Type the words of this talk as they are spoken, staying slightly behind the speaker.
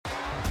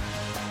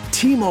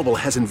T-Mobile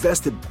has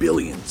invested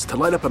billions to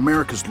light up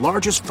America's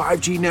largest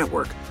 5G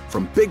network,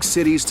 from big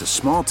cities to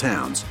small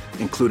towns,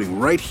 including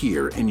right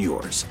here in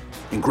yours.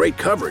 And great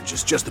coverage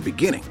is just the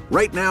beginning.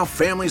 Right now,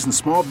 families and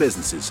small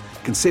businesses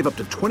can save up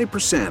to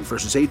 20%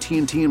 versus AT&T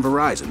and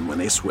Verizon when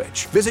they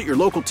switch. Visit your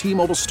local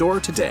T-Mobile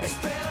store today.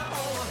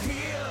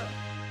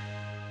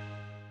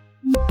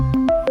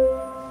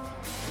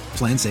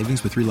 Plan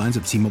savings with 3 lines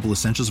of T-Mobile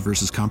Essentials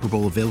versus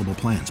comparable available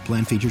plans.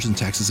 Plan features and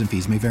taxes and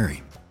fees may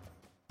vary.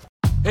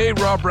 Hey,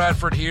 Rob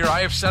Bradford here. I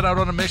have set out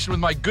on a mission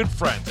with my good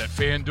friends at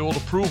FanDuel to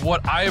prove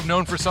what I have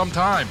known for some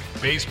time.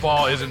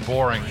 Baseball isn't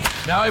boring.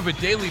 Now I have a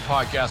daily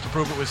podcast to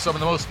prove it with some of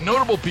the most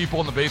notable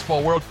people in the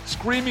baseball world,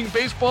 screaming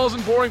baseball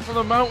isn't boring from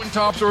the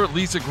mountaintops, or at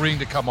least agreeing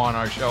to come on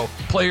our show.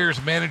 Players,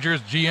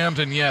 managers, GMs,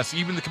 and yes,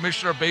 even the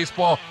commissioner of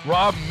baseball,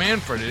 Rob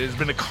Manfred. It has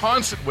been a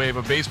constant wave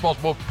of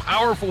baseball's most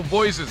powerful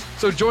voices.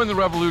 So join the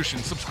revolution.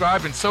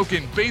 Subscribe and soak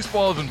in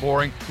Baseball Isn't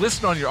Boring.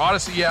 Listen on your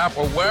Odyssey app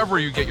or wherever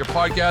you get your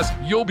podcast.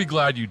 You'll be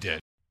glad you did.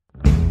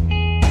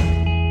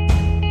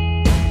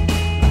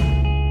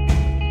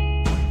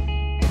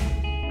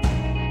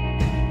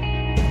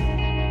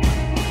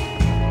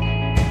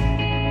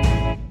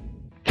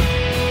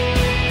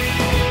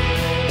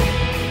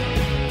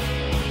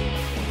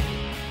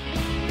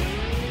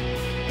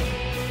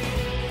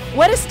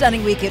 What a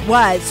stunning week it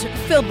was,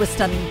 filled with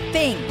stunning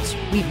things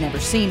we've never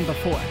seen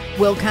before.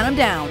 We'll count them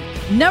down.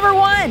 Number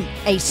 1,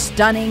 a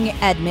stunning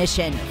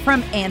admission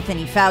from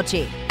Anthony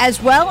Fauci,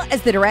 as well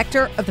as the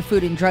director of the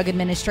Food and Drug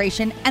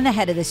Administration and the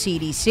head of the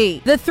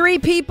CDC. The 3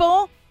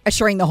 people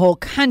assuring the whole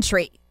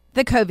country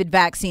the COVID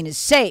vaccine is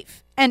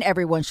safe and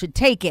everyone should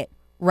take it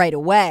right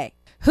away.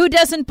 Who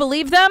doesn't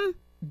believe them?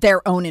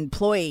 Their own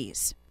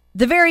employees.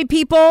 The very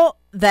people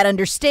that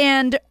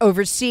understand,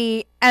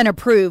 oversee, and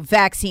approve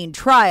vaccine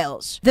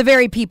trials. The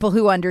very people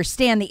who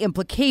understand the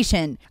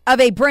implication of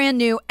a brand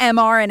new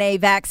mRNA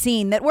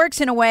vaccine that works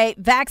in a way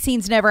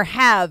vaccines never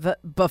have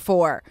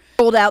before,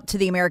 rolled out to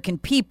the American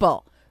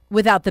people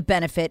without the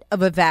benefit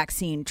of a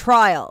vaccine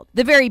trial.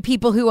 The very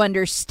people who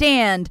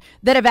understand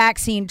that a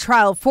vaccine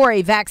trial for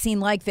a vaccine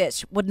like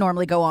this would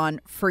normally go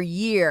on for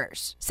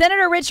years.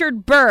 Senator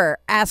Richard Burr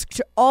asked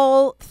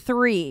all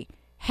 3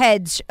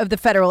 heads of the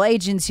federal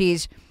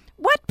agencies,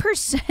 what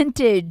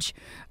percentage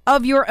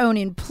of your own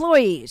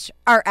employees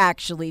are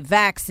actually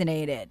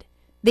vaccinated?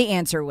 The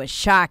answer was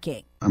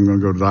shocking. I'm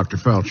going to go to Dr.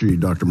 Fauci,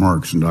 Dr.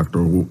 Marks, and Dr.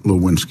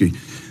 Lewinsky.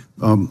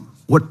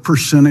 What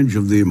percentage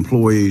of the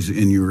employees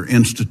in your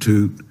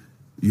institute,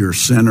 your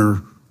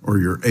center, or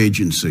your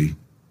agency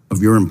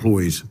of your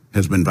employees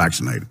has been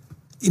vaccinated?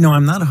 You know,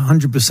 I'm not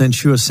 100%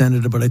 sure,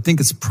 Senator, but I think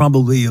it's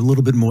probably a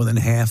little bit more than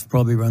half,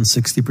 probably around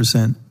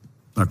 60%.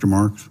 Dr.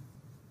 Marks?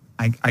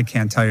 I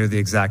can't tell you the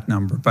exact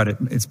number, but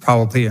it's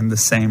probably in the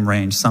same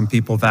range. Some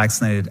people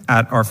vaccinated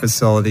at our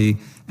facility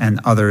and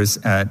others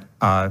at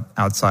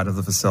outside of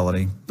the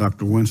facility.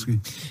 Dr. Lewinsky?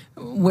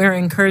 We're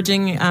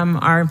encouraging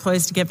our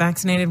employees to get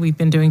vaccinated. We've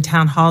been doing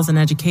town halls and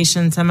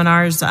education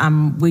seminars.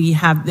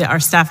 Our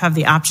staff have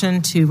the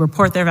option to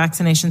report their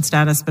vaccination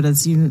status, but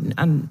as you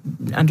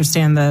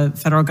understand, the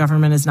federal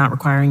government is not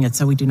requiring it,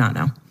 so we do not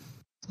know.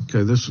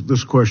 Okay,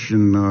 this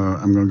question,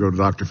 I'm going to go to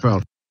Dr.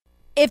 Fauci.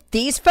 If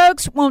these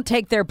folks won't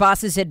take their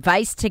boss's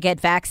advice to get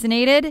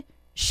vaccinated,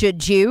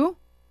 should you?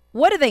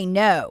 What do they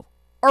know?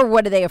 Or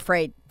what are they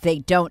afraid they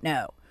don't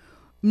know?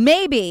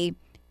 Maybe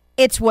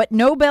it's what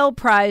Nobel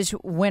Prize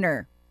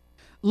winner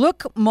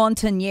Luc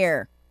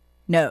Montagnier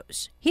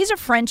knows. He's a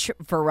French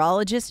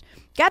virologist,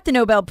 got the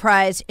Nobel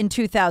Prize in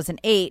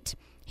 2008.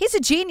 He's a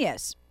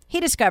genius. He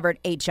discovered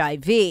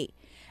HIV.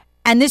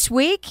 And this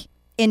week,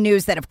 in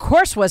news that, of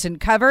course, wasn't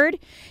covered,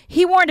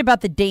 he warned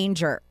about the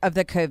danger of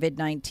the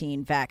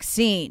COVID-19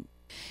 vaccine.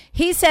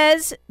 He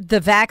says the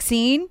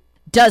vaccine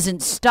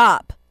doesn't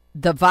stop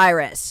the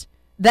virus,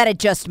 that it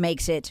just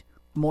makes it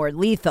more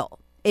lethal.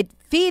 It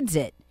feeds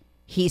it,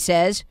 he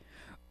says,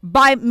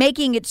 by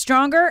making it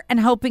stronger and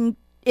helping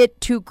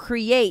it to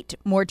create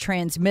more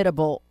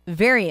transmittable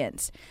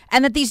variants,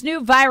 and that these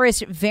new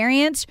virus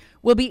variants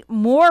will be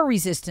more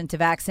resistant to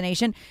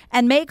vaccination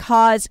and may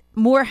cause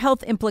more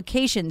health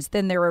implications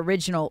than their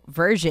original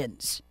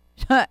versions.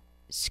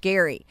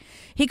 Scary.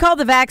 He called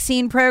the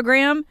vaccine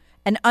program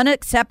an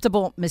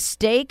unacceptable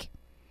mistake,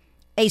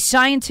 a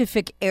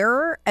scientific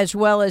error, as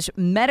well as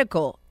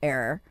medical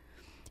error.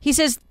 He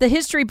says the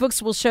history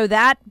books will show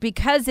that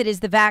because it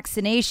is the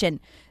vaccination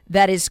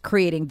that is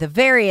creating the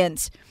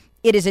variants,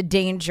 it is a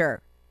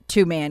danger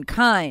to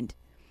mankind,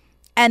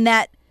 and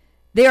that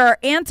there are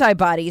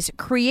antibodies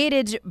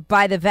created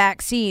by the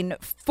vaccine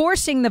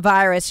forcing the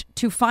virus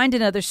to find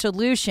another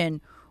solution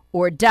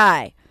or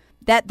die,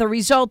 that the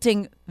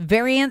resulting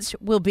variants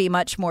will be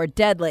much more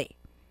deadly.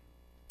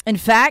 In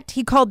fact,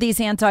 he called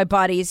these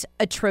antibodies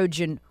a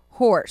Trojan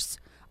horse,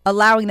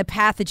 allowing the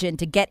pathogen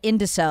to get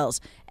into cells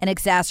and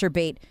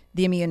exacerbate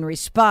the immune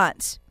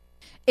response.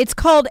 It's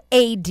called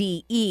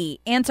ADE,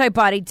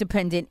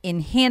 antibody-dependent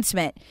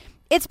enhancement.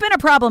 It's been a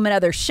problem in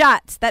other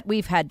shots that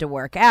we've had to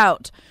work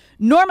out.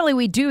 Normally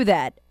we do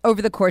that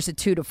over the course of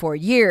 2 to 4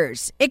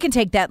 years. It can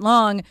take that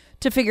long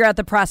to figure out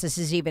the process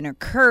is even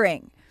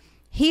occurring.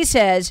 He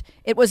says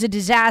it was a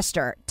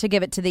disaster to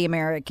give it to the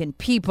American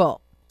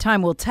people.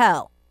 Time will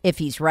tell if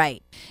he's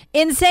right.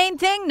 Insane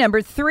thing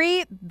number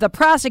 3, the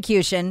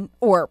prosecution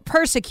or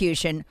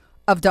persecution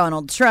of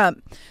Donald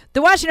Trump.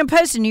 The Washington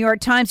Post and New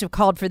York Times have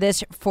called for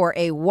this for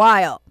a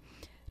while.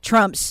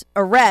 Trump's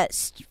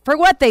arrest, for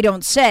what they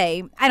don't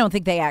say, I don't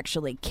think they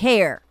actually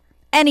care.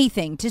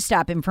 Anything to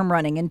stop him from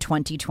running in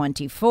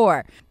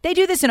 2024. They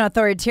do this in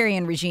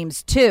authoritarian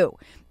regimes too.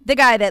 The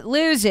guy that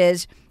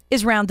loses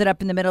is rounded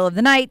up in the middle of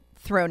the night,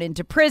 thrown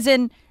into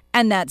prison,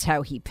 and that's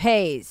how he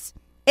pays.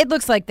 It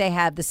looks like they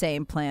have the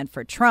same plan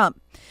for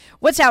Trump.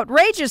 What's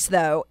outrageous,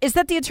 though, is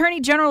that the Attorney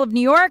General of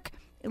New York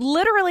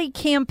literally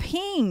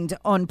campaigned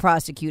on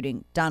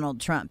prosecuting Donald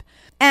Trump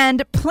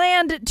and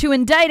planned to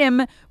indict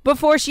him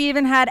before she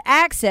even had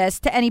access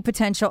to any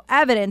potential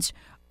evidence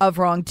of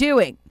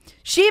wrongdoing.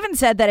 She even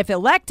said that if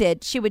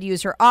elected, she would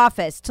use her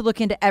office to look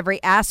into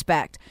every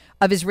aspect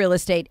of his real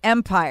estate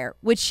empire,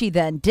 which she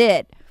then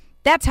did.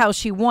 That's how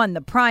she won the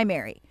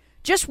primary.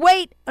 Just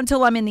wait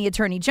until I'm in the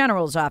Attorney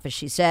General's office,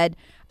 she said.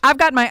 I've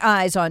got my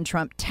eyes on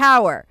Trump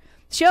Tower.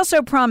 She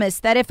also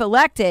promised that if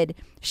elected,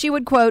 she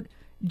would, quote,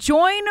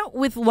 join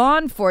with law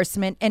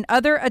enforcement and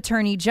other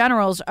attorney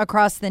generals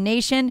across the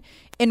nation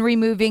in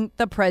removing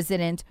the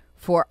president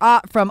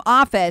from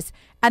office,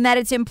 and that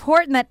it's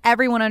important that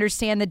everyone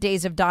understand the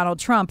days of Donald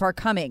Trump are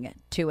coming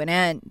to an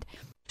end.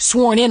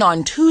 Sworn in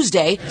on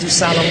Tuesday, do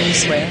solemnly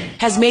swear,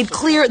 has made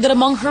clear that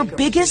among her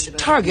biggest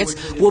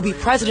targets will be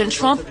President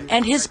Trump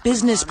and his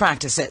business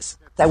practices.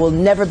 I will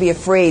never be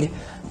afraid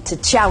to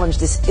challenge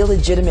this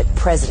illegitimate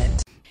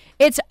president.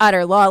 It's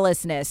utter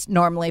lawlessness,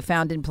 normally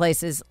found in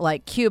places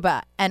like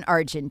Cuba and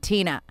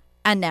Argentina,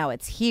 and now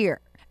it's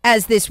here.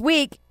 As this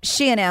week,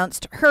 she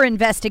announced her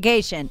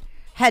investigation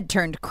had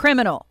turned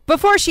criminal.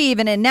 Before she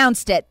even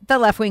announced it, the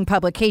left-wing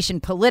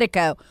publication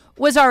Politico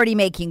was already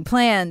making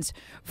plans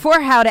for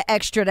how to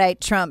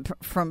extradite Trump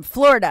from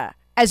Florida,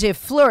 as if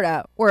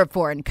Florida were a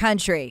foreign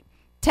country.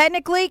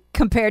 Technically,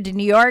 compared to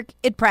New York,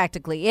 it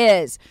practically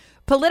is.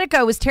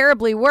 Politico was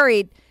terribly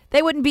worried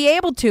they wouldn't be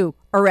able to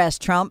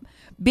arrest Trump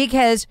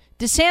because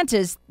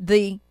DeSantis,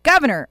 the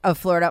governor of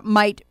Florida,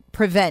 might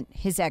prevent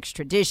his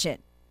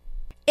extradition.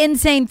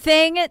 Insane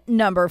thing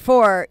number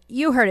 4.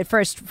 You heard it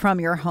first from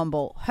your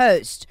humble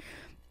host.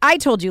 I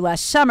told you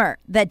last summer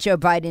that Joe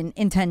Biden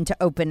intended to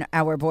open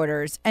our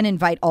borders and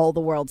invite all the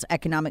world's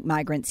economic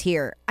migrants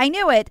here. I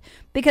knew it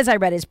because I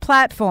read his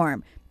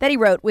platform that he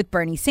wrote with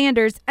Bernie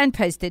Sanders and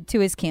posted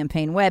to his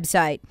campaign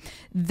website.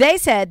 They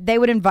said they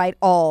would invite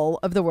all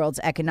of the world's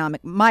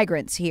economic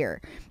migrants here.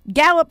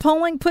 Gallup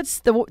polling puts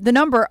the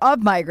number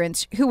of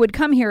migrants who would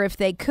come here if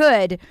they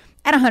could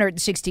at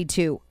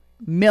 162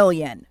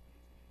 million.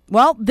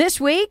 Well, this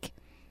week,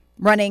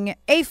 running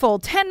a full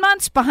 10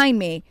 months behind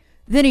me,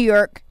 the New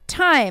York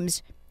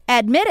Times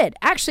admitted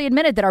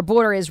that our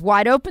border is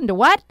wide open to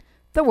what?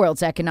 The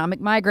world's economic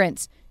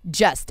migrants,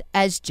 just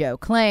as Joe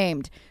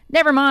claimed.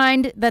 Never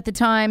mind that the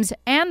Times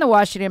and the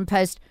Washington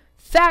Post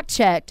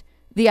fact-checked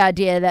the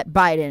idea that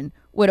Biden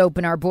would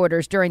open our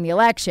borders during the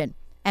election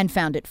and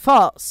found it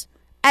false.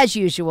 As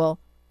usual,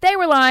 they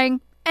were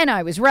lying and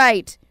I was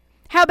right.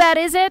 How bad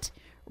is it?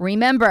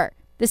 Remember,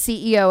 the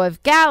CEO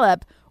of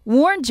Gallup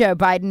warned Joe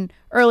Biden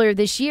earlier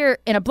this year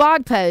in a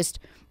blog post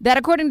that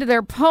according to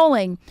their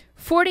polling,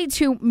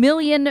 42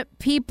 million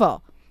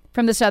people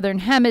from the Southern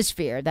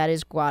Hemisphere, that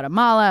is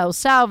Guatemala, El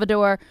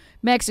Salvador,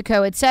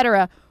 Mexico,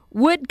 etc.,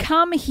 would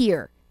come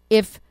here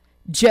if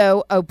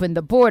Joe opened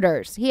the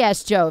borders. He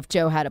asked Joe if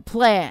Joe had a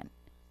plan.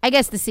 I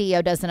guess the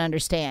CEO doesn't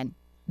understand.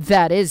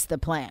 That is the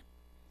plan.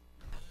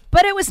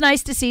 But it was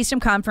nice to see some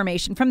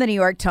confirmation from the New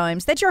York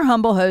Times that your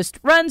humble host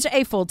runs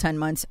a full 10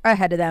 months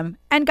ahead of them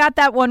and got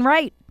that one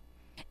right.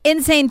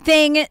 Insane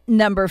thing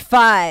number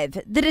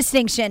 5, the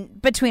distinction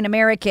between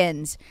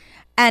Americans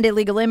and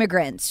illegal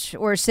immigrants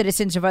or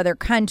citizens of other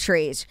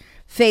countries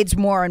fades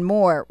more and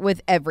more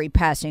with every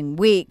passing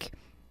week.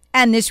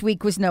 And this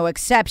week was no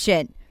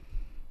exception.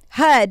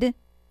 HUD,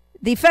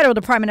 the Federal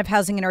Department of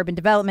Housing and Urban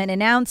Development,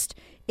 announced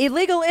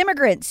illegal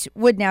immigrants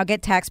would now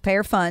get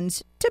taxpayer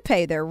funds to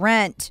pay their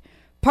rent.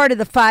 Part of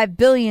the $5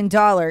 billion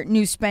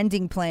new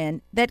spending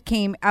plan that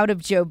came out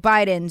of Joe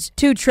Biden's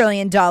 $2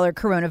 trillion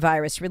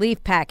coronavirus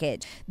relief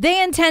package.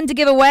 They intend to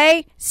give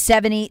away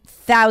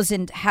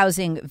 70,000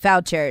 housing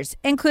vouchers,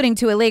 including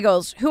to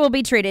illegals who will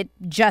be treated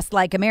just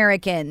like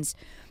Americans,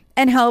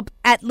 and help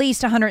at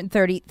least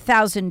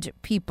 130,000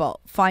 people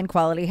find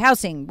quality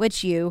housing,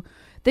 which you,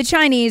 the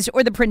Chinese,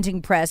 or the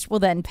printing press will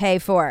then pay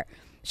for.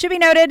 Should be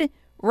noted,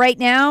 right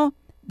now,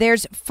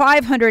 there's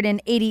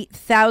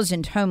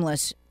 580,000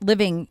 homeless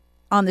living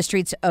on the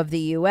streets of the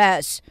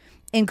U.S.,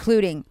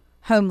 including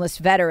homeless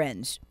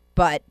veterans.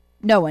 But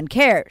no one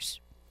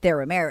cares.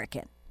 They're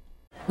American.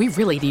 We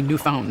really need new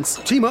phones.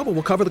 T-Mobile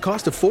will cover the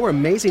cost of 4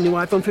 amazing new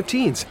iPhone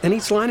 15s, and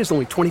each line is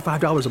only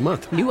 $25 a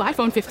month. New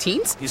iPhone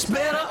 15s? It's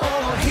better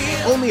over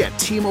here. Only at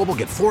T-Mobile,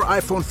 get 4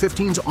 iPhone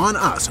 15s on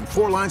us and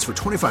 4 lines for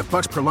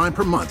 $25 per line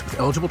per month with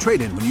eligible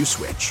trade-in when you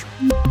switch.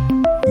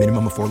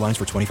 Minimum of 4 lines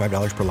for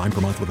 $25 per line per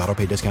month with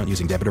autopay discount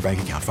using debit or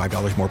bank account.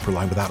 $5 more per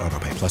line without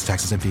autopay, plus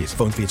taxes and fees.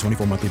 Phone fee at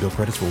 24 monthly bill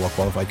credits for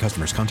well-qualified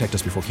customers. Contact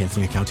us before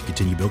canceling account to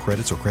continue bill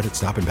credits or credit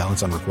stop and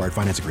balance on required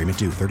finance agreement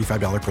due.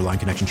 $35 per line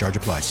connection charge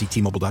applies. See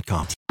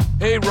T-Mobile.com.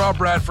 Hey, Rob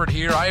Bradford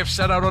here. I have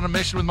set out on a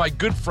mission with my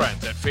good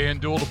friends at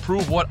FanDuel to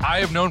prove what I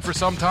have known for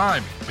some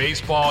time.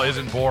 Baseball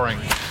isn't boring.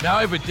 Now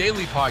I have a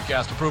daily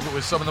podcast to prove it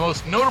with some of the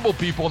most notable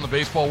people in the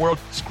baseball world,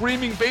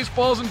 screaming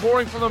baseball isn't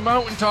boring from the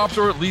mountaintops,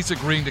 or at least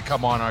agreeing to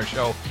come on our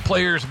show.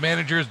 Players,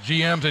 managers,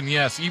 GMs, and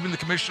yes, even the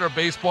commissioner of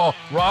baseball,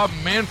 Rob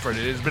Manfred.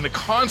 It has been a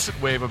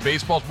constant wave of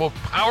baseball's most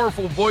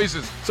powerful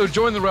voices. So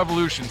join the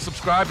revolution.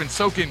 Subscribe and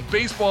soak in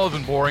Baseball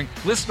Isn't Boring.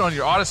 Listen on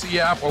your Odyssey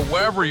app or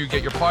wherever you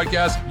get your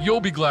podcasts. You'll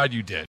be glad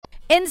you did.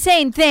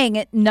 Insane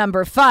thing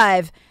number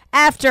 5.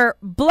 After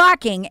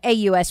blocking a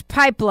U.S.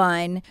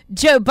 pipeline,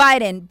 Joe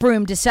Biden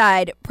broomed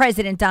aside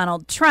President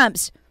Donald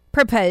Trump's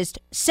proposed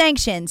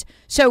sanctions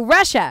so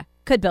Russia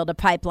could build a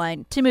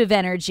pipeline to move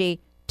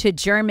energy to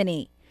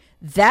Germany.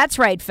 That's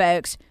right,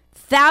 folks.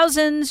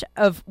 Thousands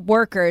of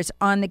workers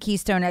on the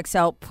Keystone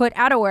XL put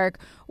out of work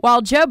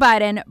while Joe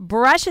Biden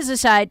brushes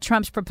aside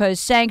Trump's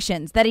proposed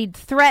sanctions that he'd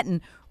threatened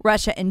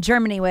Russia and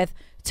Germany with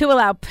to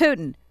allow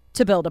Putin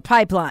to build a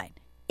pipeline.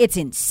 It's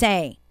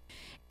insane.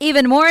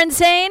 Even more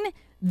insane,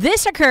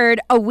 this occurred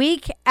a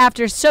week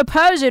after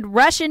supposed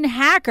Russian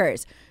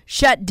hackers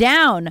shut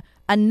down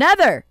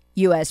another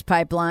U.S.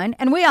 pipeline,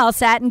 and we all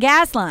sat in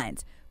gas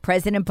lines.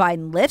 President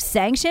Biden lifts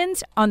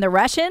sanctions on the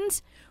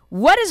Russians?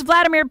 What does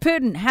Vladimir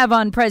Putin have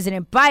on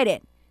President Biden?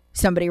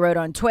 Somebody wrote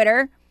on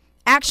Twitter.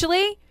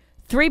 Actually,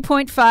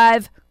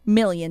 $3.5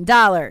 million.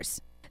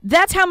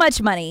 That's how much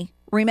money,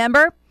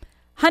 remember,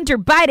 Hunter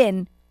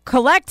Biden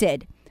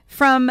collected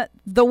from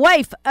the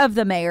wife of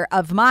the mayor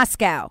of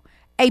Moscow,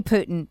 a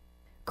Putin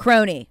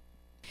crony.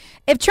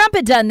 If Trump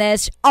had done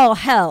this, all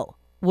hell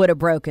would have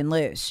broken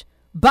loose.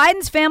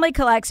 Biden's family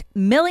collects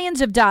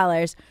millions of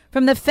dollars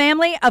from the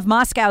family of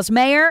Moscow's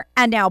mayor,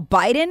 and now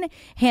Biden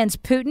hands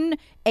Putin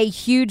a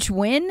huge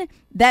win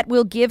that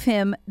will give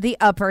him the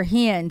upper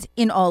hand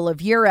in all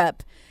of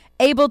Europe,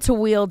 able to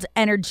wield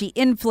energy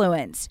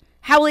influence.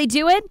 How will he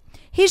do it?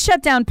 He's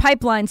shut down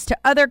pipelines to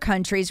other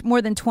countries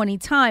more than 20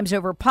 times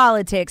over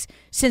politics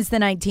since the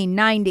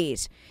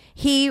 1990s.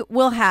 He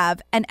will have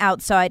an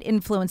outside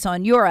influence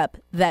on Europe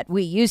that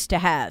we used to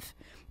have.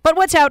 But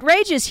what's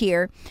outrageous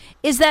here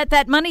is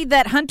that money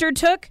that Hunter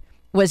took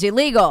was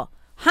illegal.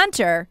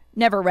 Hunter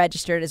never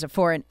registered as a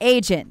foreign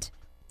agent.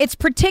 It's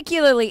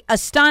particularly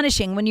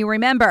astonishing when you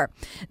remember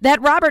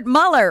that Robert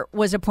Mueller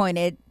was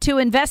appointed to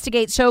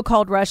investigate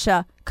so-called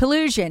Russia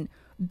collusion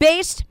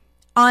based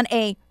on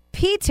a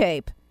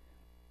P-tape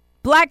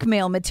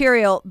blackmail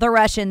material the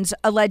Russians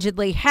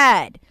allegedly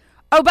had.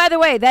 Oh, by the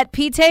way, that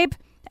P-tape,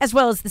 as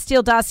well as the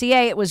Steele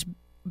dossier it was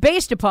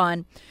based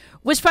upon,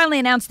 was finally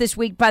announced this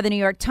week by the New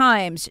York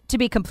Times to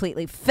be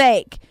completely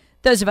fake.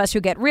 Those of us who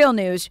get real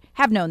news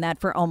have known that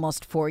for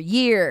almost 4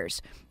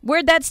 years.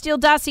 Where'd that Steele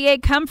dossier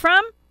come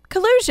from?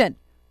 Collusion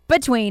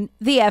between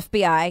the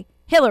FBI,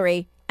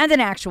 Hillary, and an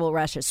actual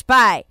Russia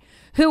spy,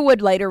 who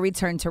would later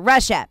return to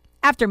Russia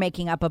after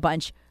making up a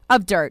bunch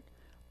of dirt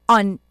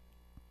on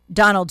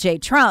Donald J.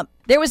 Trump.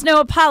 There was no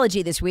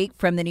apology this week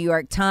from the New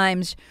York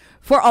Times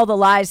for all the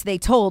lies they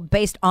told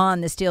based on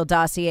the Steele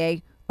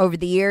dossier over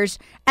the years,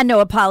 and no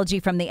apology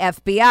from the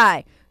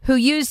FBI, who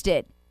used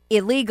it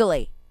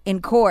illegally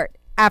in court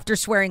after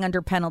swearing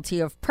under penalty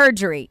of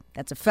perjury.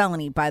 That's a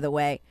felony, by the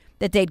way,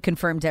 that they'd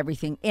confirmed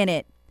everything in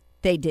it.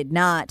 They did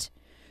not.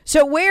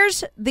 So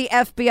where's the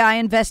FBI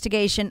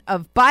investigation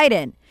of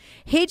Biden?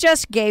 He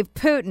just gave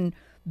Putin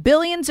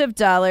billions of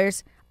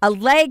dollars, a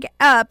leg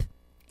up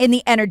in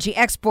the energy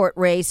export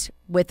race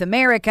with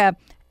America,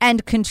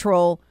 and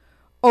control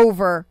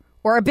over,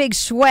 or a big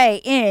sway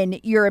in,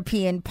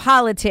 European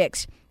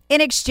politics. In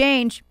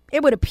exchange,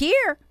 it would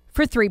appear,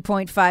 for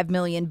 $3.5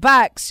 million.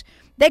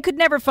 They could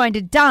never find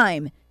a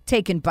dime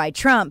taken by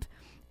Trump.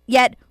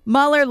 Yet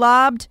Mueller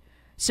lobbed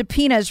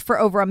subpoenas for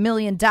over 1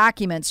 million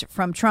documents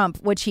from Trump,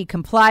 which he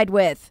complied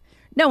with.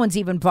 No one's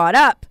even brought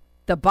up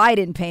the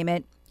Biden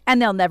payment, and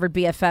there'll never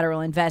be a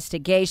federal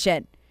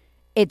investigation.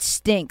 It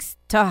stinks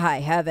to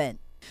high heaven.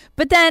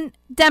 But then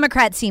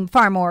Democrats seem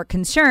far more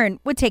concerned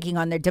with taking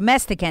on their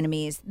domestic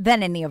enemies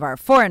than any of our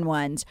foreign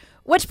ones,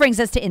 which brings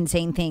us to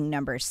insane thing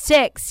number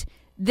 6.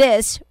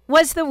 This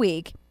was the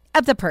week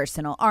of the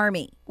personal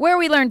army, where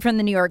we learned from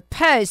the New York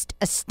Post,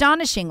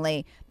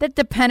 astonishingly, that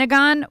the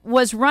Pentagon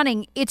was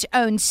running its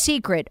own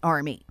secret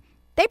army.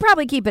 They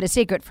probably keep it a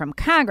secret from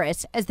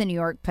Congress, as the New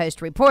York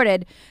Post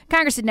reported.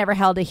 Congress had never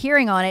held a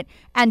hearing on it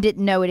and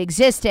didn't know it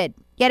existed,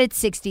 yet it's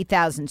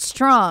 60,000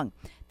 strong.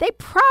 They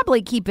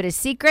probably keep it a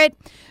secret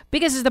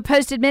because, as the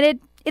Post admitted,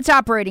 it's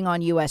operating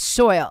on U.S.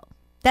 soil.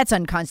 That's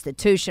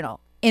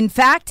unconstitutional. In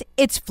fact,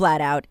 it's flat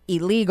out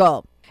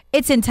illegal.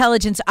 Its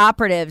intelligence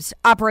operatives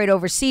operate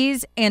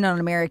overseas and on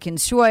American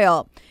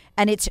soil.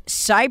 And its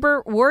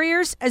cyber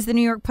warriors, as the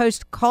New York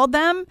Post called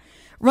them,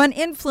 run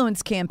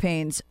influence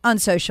campaigns on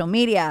social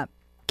media.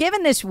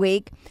 Given this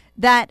week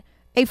that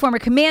a former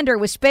commander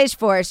with Space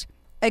Force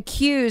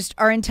accused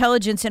our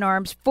intelligence and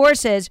armed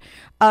forces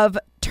of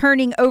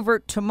turning over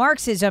to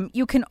Marxism,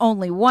 you can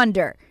only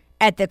wonder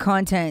at the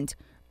content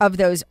of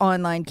those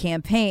online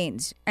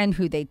campaigns and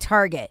who they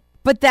target.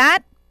 But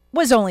that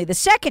was only the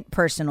second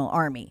personal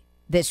army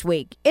this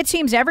week. It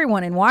seems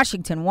everyone in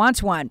Washington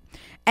wants one,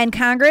 and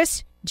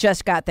Congress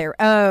just got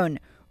their own,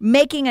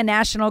 making a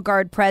National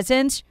Guard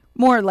presence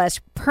more or less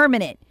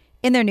permanent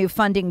in their new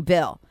funding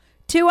bill.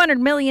 $200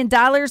 million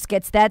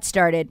gets that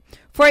started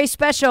for a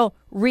special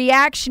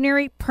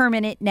reactionary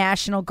permanent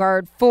National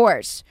Guard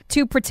force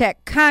to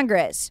protect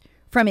Congress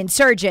from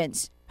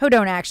insurgents who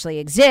don't actually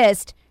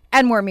exist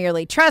and were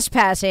merely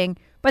trespassing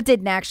but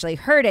didn't actually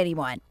hurt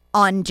anyone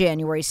on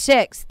January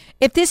 6th.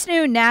 If this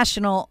new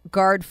National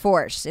Guard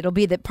force, it'll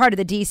be the part of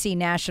the D.C.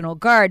 National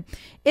Guard,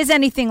 is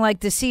anything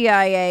like the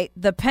CIA,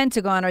 the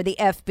Pentagon, or the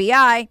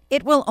FBI,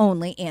 it will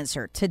only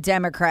answer to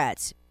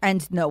Democrats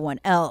and no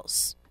one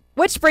else.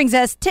 Which brings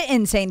us to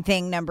insane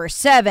thing number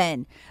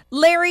 7.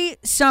 Larry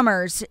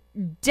Summers'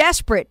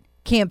 desperate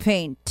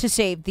campaign to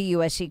save the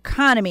U.S.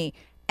 economy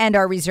and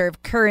our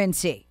reserve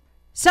currency.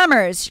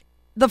 Summers,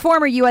 the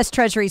former U.S.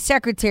 Treasury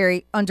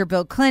Secretary under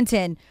Bill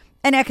Clinton,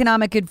 an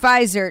economic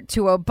advisor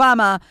to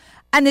Obama,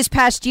 and this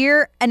past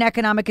year, an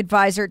economic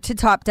advisor to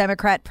top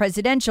Democrat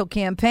presidential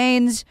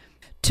campaigns,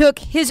 took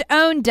his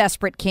own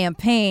desperate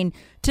campaign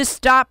to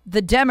stop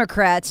the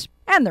Democrats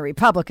and the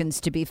Republicans,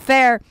 to be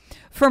fair,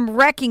 from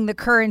wrecking the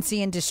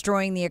currency and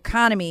destroying the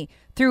economy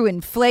through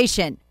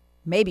inflation,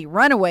 maybe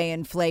runaway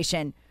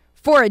inflation,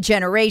 for a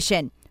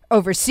generation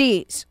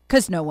overseas,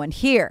 because no one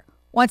here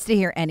wants to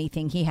hear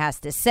anything he has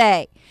to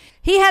say.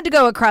 He had to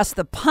go across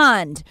the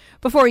pond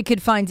before he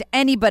could find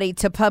anybody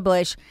to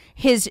publish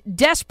his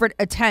desperate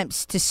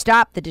attempts to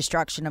stop the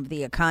destruction of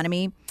the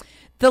economy.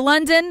 The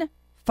London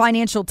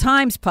Financial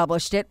Times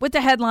published it with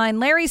the headline,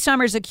 Larry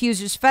Summers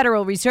accuses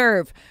Federal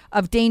Reserve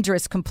of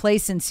dangerous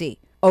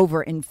complacency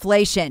over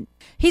inflation.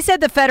 He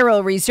said the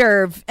Federal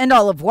Reserve and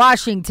all of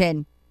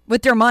Washington,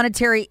 with their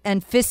monetary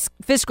and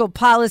fiscal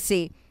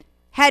policy,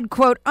 had,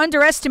 quote,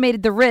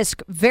 underestimated the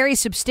risk very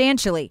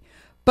substantially,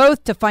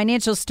 both to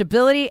financial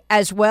stability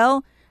as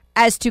well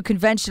as to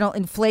conventional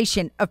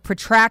inflation of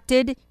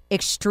protracted,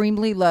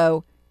 extremely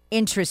low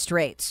interest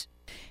rates.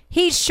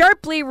 He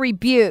sharply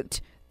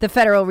rebuked the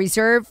Federal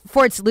Reserve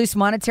for its loose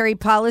monetary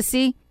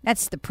policy.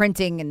 That's the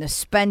printing and the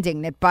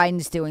spending that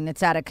Biden's doing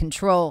that's out of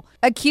control,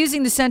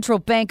 accusing the central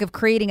bank of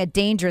creating a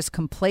dangerous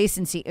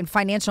complacency in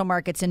financial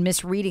markets and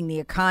misreading the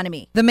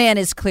economy. The man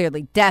is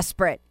clearly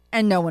desperate,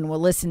 and no one will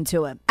listen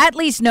to him. At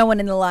least no one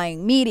in the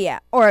lying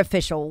media or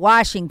official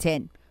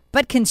Washington.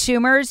 But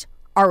consumers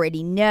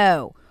already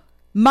know.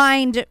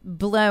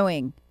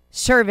 Mind-blowing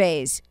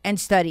surveys and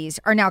studies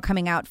are now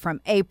coming out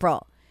from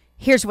April.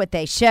 Here's what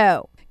they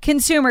show.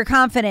 Consumer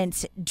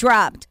confidence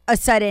dropped a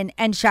sudden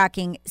and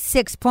shocking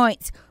 6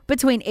 points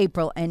between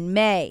April and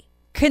May.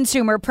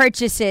 Consumer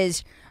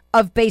purchases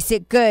of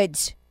basic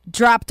goods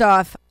dropped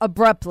off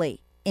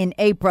abruptly in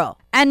April.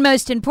 And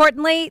most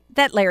importantly,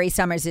 that Larry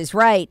Summers is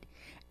right.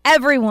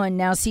 Everyone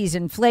now sees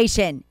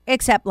inflation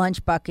except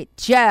Lunch Bucket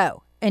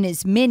Joe and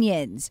his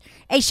minions.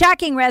 A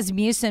shocking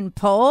Rasmussen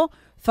poll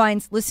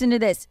finds, listen to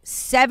this,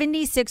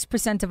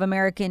 76% of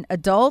American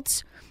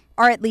adults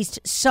are at least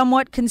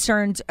somewhat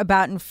concerned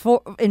about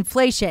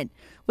inflation,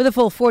 with a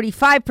full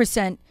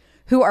 45%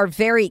 who are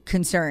very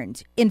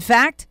concerned. In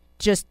fact,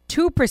 just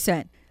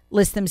 2%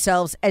 list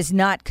themselves as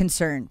not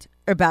concerned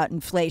about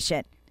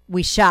inflation.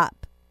 We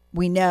shop.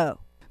 We know.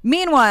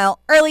 Meanwhile,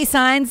 early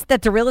signs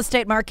that the real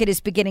estate market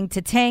is beginning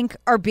to tank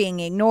are being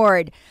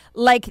ignored,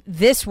 like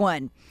this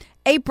one.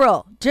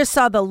 April just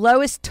saw the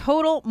lowest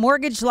total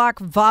mortgage lock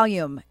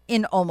volume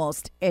in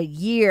almost a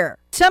year.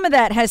 Some of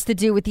that has to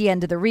do with the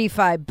end of the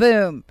refi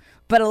boom,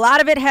 but a lot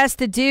of it has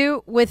to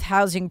do with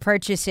housing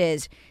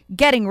purchases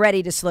getting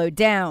ready to slow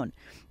down.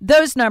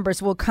 Those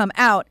numbers will come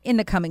out in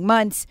the coming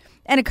months,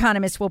 and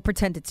economists will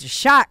pretend it's a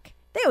shock.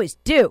 They always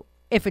do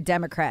if a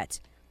Democrat's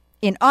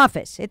in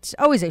office. It's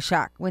always a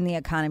shock when the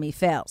economy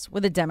fails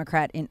with a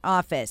Democrat in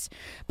office.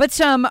 But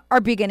some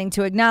are beginning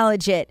to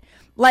acknowledge it.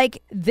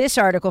 Like this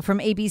article from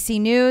ABC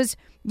News,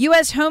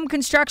 U.S. home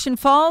construction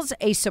falls,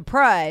 a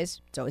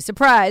surprise. It's always a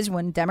surprise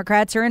when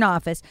Democrats are in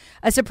office.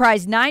 A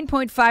surprise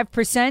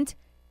 9.5%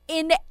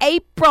 in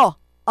April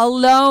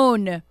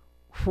alone.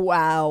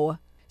 Wow.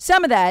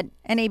 Some of that,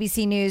 and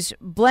ABC News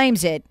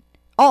blames it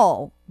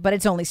all, but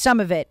it's only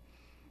some of it,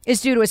 is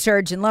due to a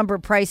surge in lumber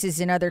prices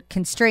and other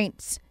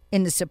constraints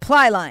in the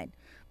supply line.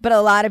 But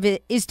a lot of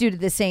it is due to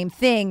the same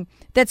thing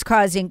that's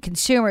causing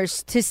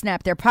consumers to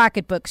snap their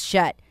pocketbooks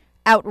shut.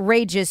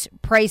 Outrageous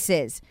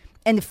prices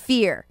and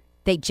fear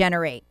they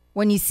generate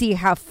when you see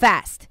how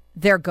fast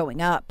they're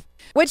going up.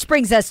 Which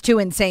brings us to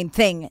insane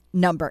thing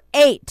number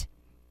 8.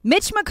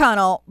 Mitch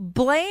McConnell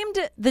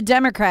blamed the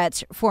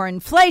Democrats for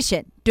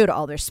inflation due to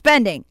all their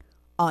spending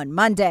on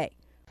Monday.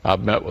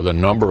 I've met with a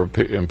number of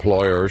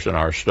employers in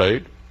our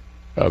state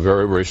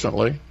very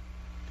recently.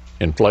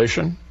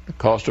 Inflation, the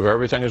cost of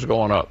everything is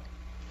going up.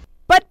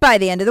 But by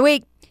the end of the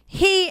week,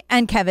 he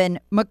and Kevin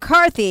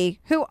McCarthy,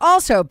 who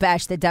also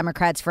bashed the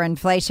Democrats for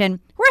inflation,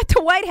 were at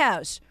the White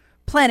House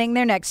planning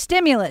their next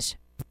stimulus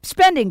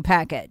spending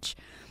package.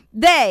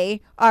 They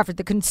offered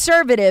the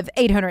conservative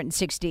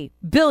 $860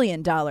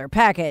 billion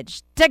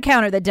package to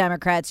counter the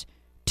Democrats'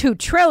 $2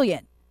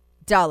 trillion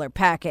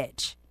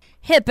package.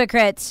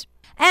 Hypocrites.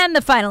 And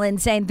the final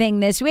insane thing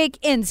this week,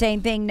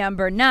 insane thing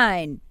number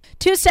 9.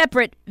 2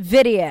 separate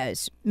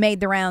videos made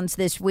the rounds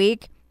this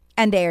week,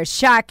 and they are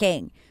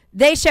shocking.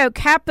 They show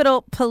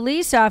Capitol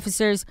police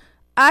officers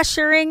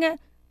ushering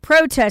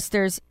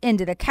protesters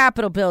into the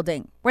Capitol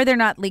building, where they're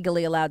not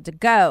legally allowed to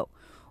go.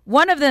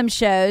 One of them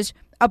shows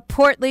a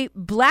portly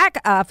black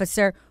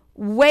officer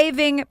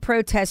waving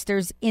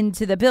protesters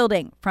into the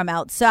building from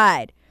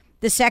outside.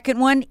 The second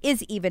one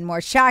is even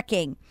more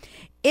shocking.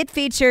 It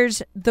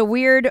features the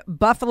weird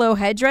buffalo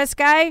headdress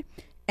guy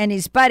and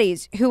his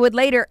buddies, who would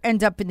later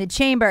end up in the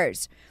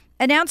chambers,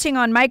 announcing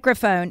on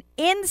microphone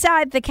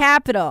inside the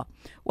Capitol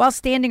while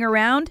standing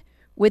around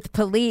with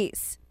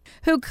police,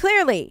 who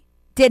clearly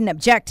didn't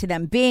object to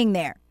them being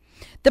there.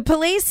 The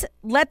police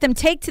let them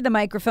take to the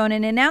microphone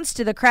and announce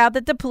to the crowd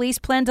that the police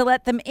plan to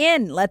let them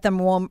in, let them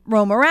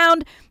roam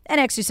around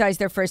and exercise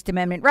their First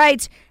Amendment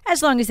rights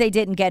as long as they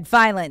didn't get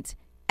violent.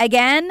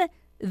 Again,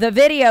 the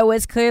video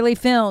was clearly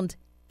filmed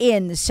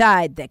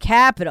inside the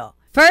Capitol.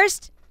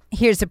 First,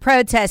 here's a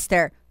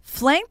protester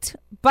flanked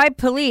by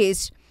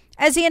police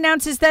as he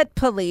announces that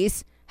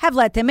police have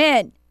let them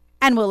in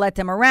and will let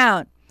them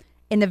around.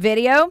 In the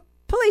video,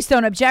 police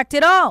don't object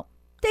at all.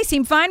 They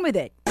seem fine with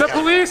it. The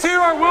police here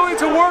are willing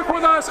to work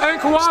with us and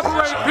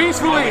cooperate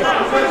peacefully,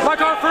 like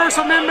our First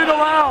Amendment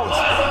allows.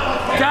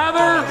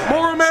 Gather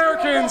more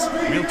Americans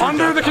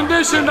under the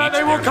condition that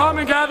they will come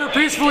and gather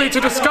peacefully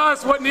to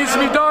discuss what needs to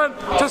be done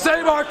to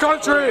save our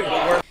country.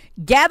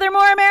 Gather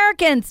more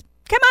Americans.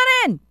 Come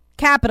on in.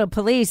 Capitol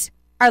Police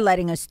are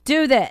letting us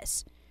do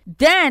this.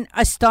 Then,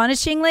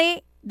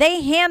 astonishingly,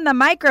 they hand the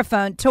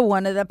microphone to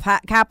one of the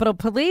Capitol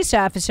Police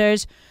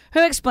officers,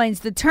 who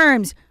explains the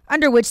terms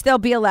under which they'll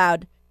be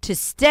allowed to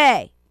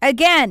stay.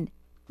 Again,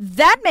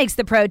 that makes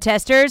the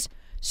protesters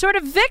sort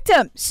of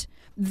victims.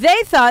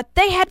 They thought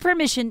they had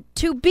permission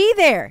to be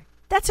there.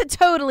 That's a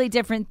totally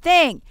different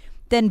thing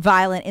than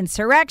violent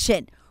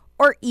insurrection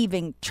or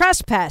even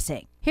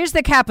trespassing. Here's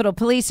the Capitol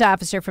Police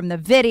officer from the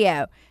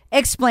video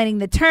explaining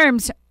the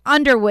terms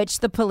under which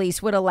the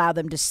police would allow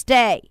them to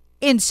stay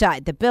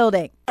inside the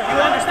building. You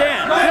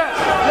understand?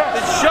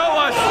 Then show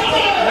us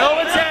no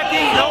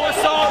attacking, no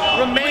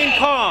assault, remain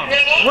calm.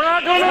 We're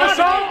not going to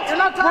assault.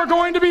 We're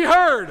going to be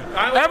heard.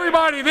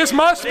 Everybody, this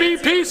must be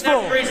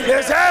peaceful.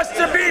 This has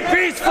to be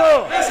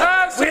peaceful.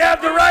 We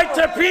have the right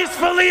to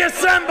peacefully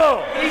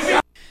assemble.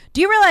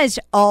 Do you realize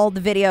all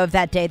the video of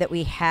that day that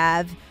we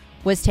have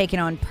was taken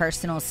on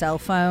personal cell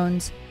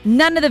phones?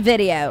 None of the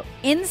video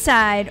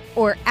inside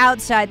or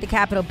outside the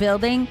Capitol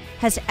building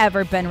has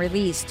ever been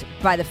released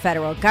by the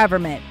federal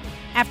government.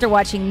 After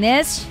watching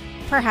this,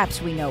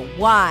 perhaps we know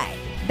why.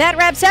 That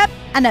wraps up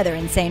another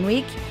insane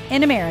week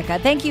in America.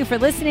 Thank you for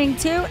listening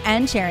to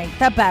and sharing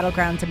the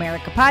Battlegrounds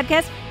America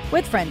podcast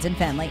with friends and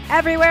family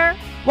everywhere,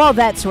 while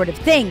that sort of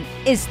thing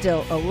is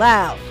still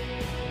allowed.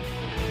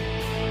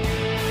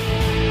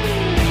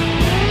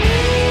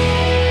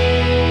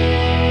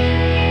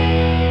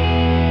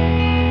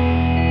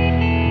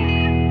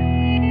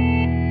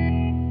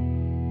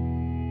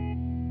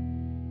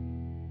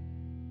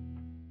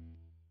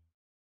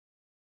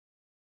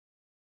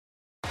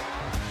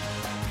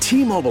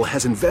 T-Mobile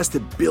has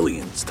invested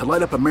billions to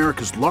light up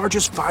America's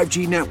largest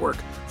 5G network,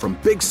 from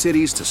big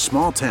cities to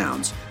small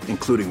towns,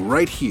 including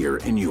right here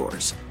in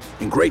yours.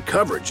 And great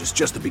coverage is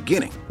just the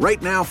beginning. Right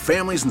now,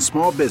 families and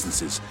small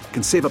businesses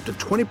can save up to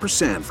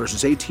 20%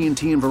 versus AT&T and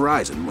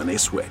Verizon when they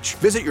switch.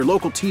 Visit your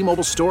local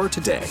T-Mobile store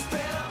today.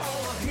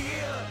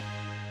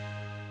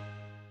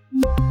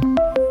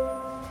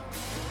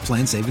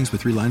 Plan savings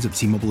with 3 lines of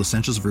T-Mobile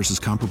Essentials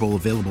versus comparable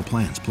available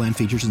plans. Plan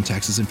features and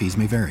taxes and fees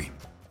may vary.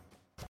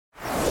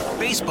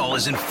 Baseball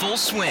is in full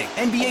swing.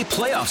 NBA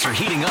playoffs are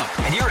heating up,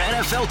 and your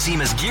NFL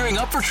team is gearing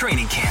up for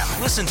training camp.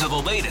 Listen to the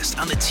latest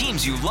on the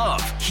teams you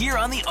love here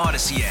on the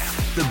Odyssey app.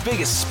 The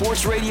biggest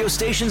sports radio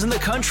stations in the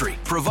country,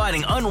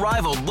 providing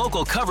unrivaled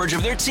local coverage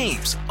of their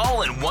teams,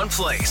 all in one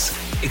place.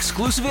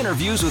 Exclusive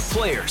interviews with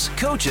players,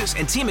 coaches,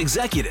 and team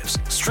executives,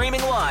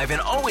 streaming live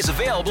and always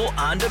available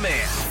on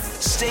demand.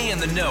 Stay in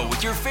the know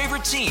with your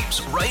favorite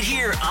teams right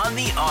here on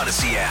the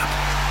Odyssey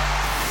app.